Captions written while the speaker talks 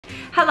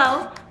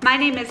Hello, my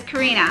name is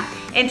Karina,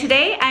 and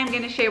today I'm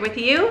going to share with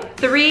you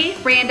 3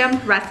 random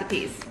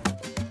recipes.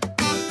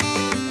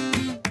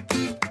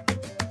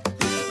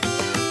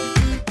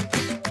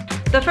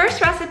 The first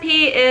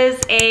recipe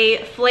is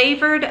a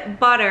flavored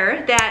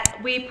butter that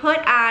we put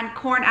on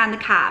corn on the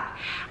cob.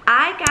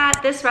 I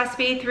got this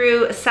recipe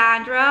through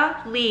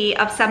Sandra Lee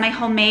of Semi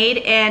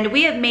Homemade, and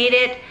we have made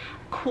it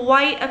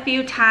quite a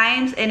few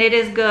times and it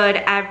is good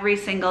every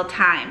single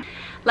time.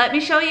 Let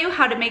me show you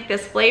how to make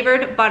this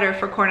flavored butter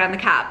for corn on the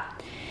cob.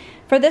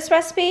 For this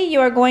recipe, you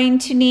are going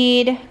to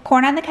need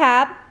corn on the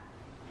cob,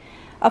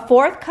 a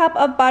 1/4 cup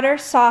of butter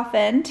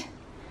softened,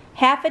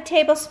 1/2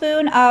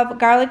 tablespoon of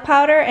garlic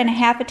powder, and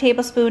 1/2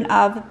 tablespoon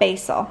of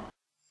basil.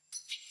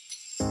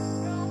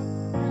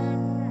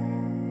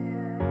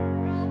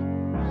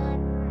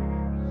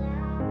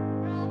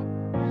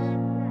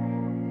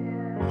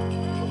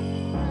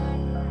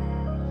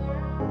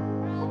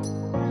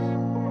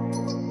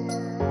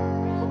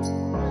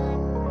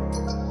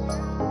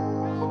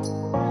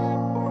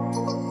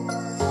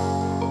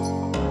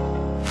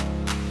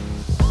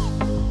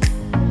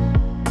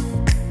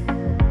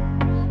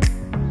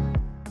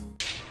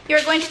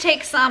 You're going to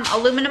take some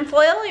aluminum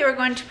foil. You're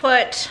going to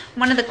put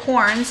one of the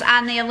corns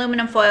on the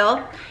aluminum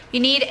foil. You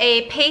need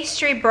a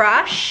pastry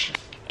brush,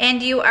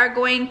 and you are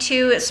going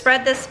to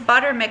spread this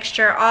butter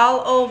mixture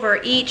all over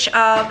each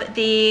of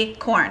the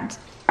corns.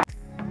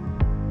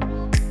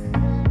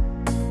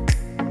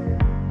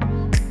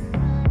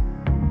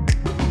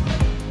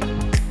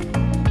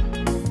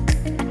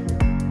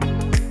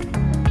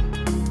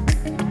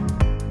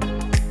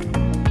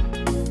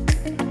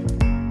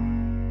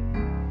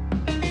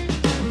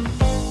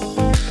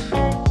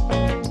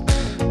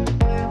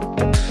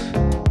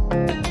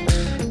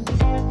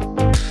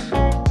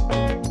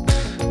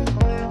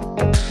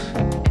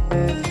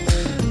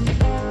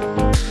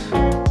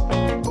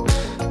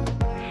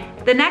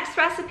 The next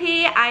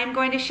recipe, I am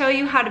going to show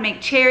you how to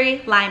make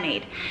cherry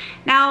limeade.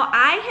 Now,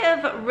 I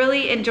have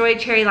really enjoyed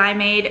cherry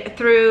limeade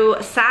through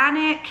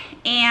Sonic,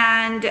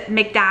 and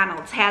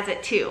McDonald's has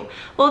it too.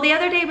 Well, the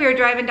other day we were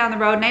driving down the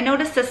road and I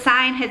noticed a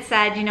sign had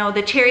said, you know,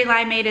 the cherry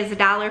limeade is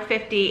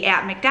 $1.50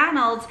 at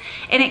McDonald's,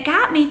 and it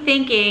got me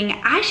thinking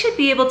I should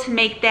be able to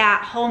make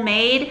that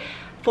homemade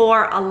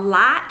for a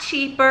lot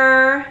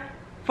cheaper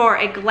for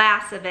a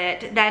glass of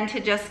it than to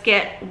just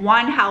get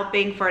one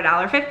helping for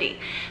 $1.50.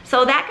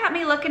 So that got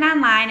me looking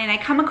online, and I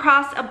come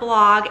across a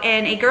blog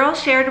and a girl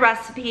shared a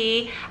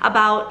recipe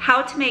about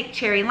how to make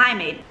cherry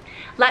limeade.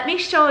 Let me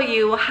show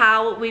you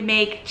how we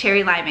make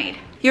cherry limeade.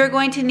 You're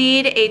going to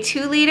need a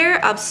 2 liter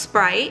of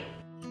Sprite.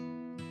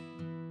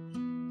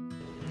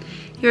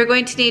 You're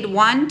going to need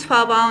 1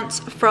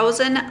 12-ounce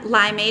frozen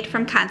limeade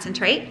from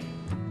concentrate,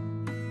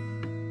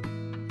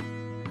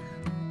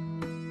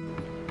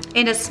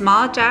 and a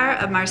small jar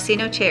of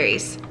maraschino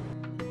cherries.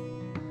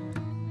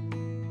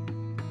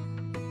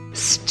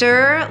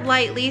 Stir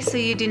lightly so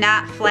you do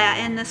not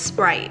flatten the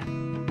Sprite.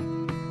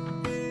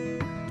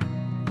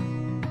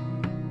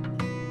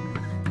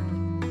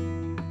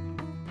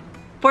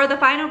 For the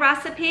final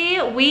recipe,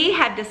 we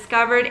have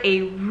discovered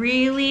a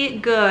really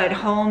good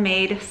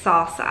homemade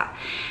salsa.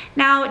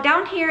 Now,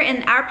 down here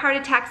in our part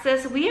of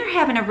Texas, we are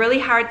having a really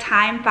hard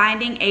time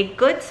finding a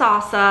good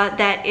salsa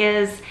that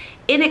is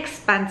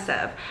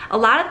inexpensive. A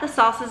lot of the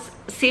salsas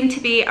seem to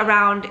be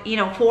around, you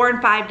know, $4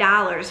 and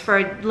 $5 for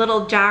a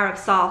little jar of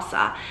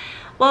salsa.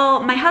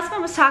 Well, my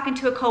husband was talking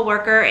to a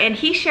coworker, and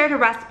he shared a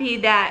recipe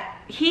that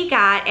he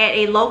got at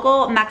a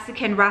local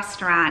Mexican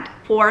restaurant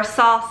for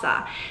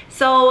salsa.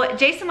 So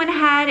Jason went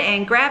ahead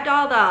and grabbed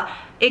all the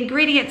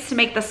ingredients to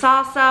make the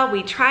salsa.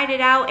 We tried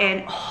it out,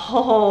 and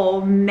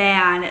oh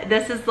man,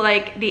 this is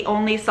like the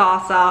only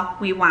salsa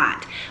we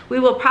want. We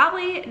will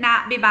probably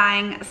not be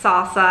buying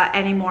salsa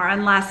anymore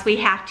unless we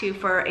have to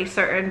for a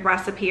certain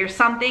recipe or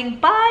something,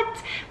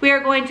 but we are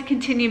going to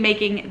continue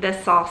making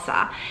this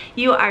salsa.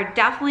 You are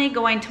definitely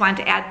going to want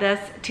to add this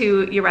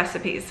to your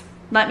recipes.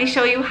 Let me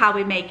show you how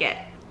we make it.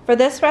 For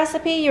this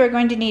recipe, you are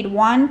going to need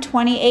 1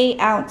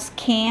 28-ounce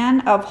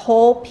can of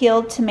whole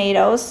peeled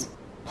tomatoes,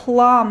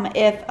 plum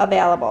if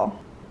available,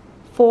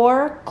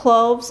 4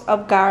 cloves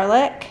of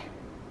garlic,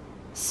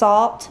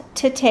 salt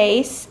to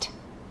taste,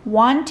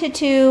 1 to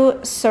 2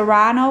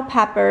 serrano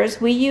peppers.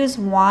 We use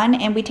 1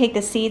 and we take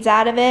the seeds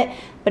out of it,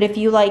 but if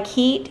you like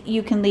heat,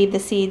 you can leave the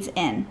seeds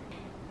in.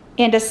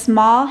 And a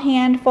small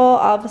handful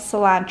of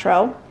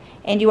cilantro,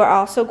 and you are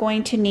also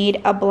going to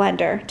need a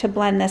blender to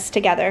blend this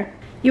together.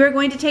 You are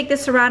going to take the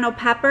serrano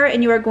pepper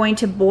and you are going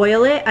to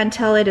boil it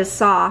until it is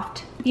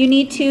soft. You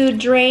need to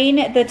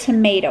drain the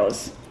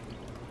tomatoes.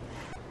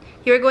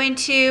 You're going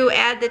to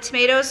add the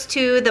tomatoes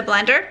to the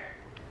blender.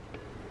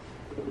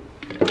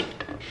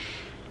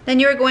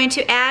 Then you're going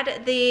to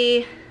add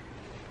the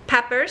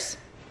peppers.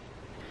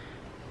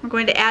 We're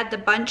going to add the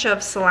bunch of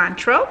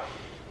cilantro,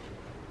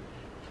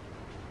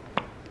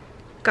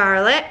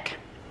 garlic,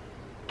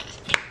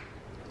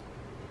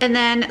 and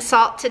then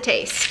salt to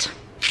taste.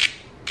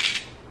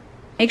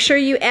 Make sure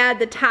you add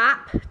the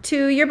top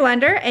to your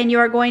blender, and you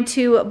are going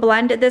to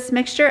blend this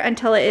mixture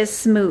until it is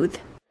smooth.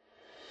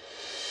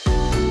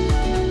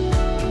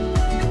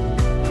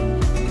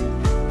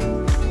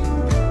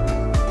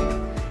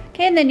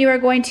 And then you are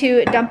going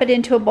to dump it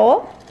into a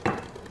bowl.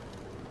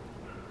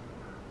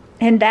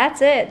 And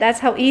that's it.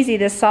 That's how easy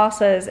this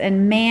salsa is,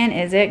 and man,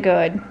 is it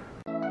good.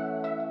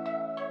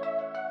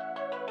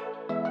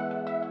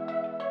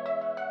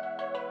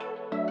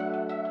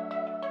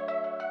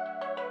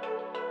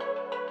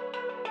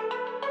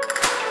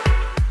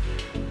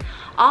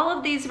 All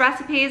of these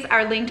recipes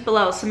are linked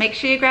below, so make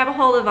sure you grab a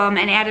hold of them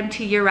and add them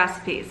to your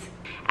recipes.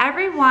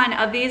 Every one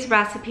of these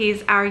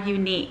recipes are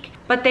unique,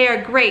 but they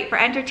are great for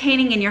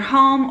entertaining in your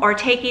home or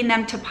taking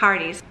them to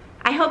parties.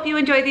 I hope you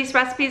enjoy these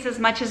recipes as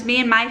much as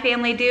me and my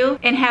family do,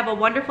 and have a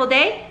wonderful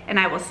day, and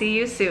I will see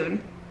you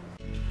soon.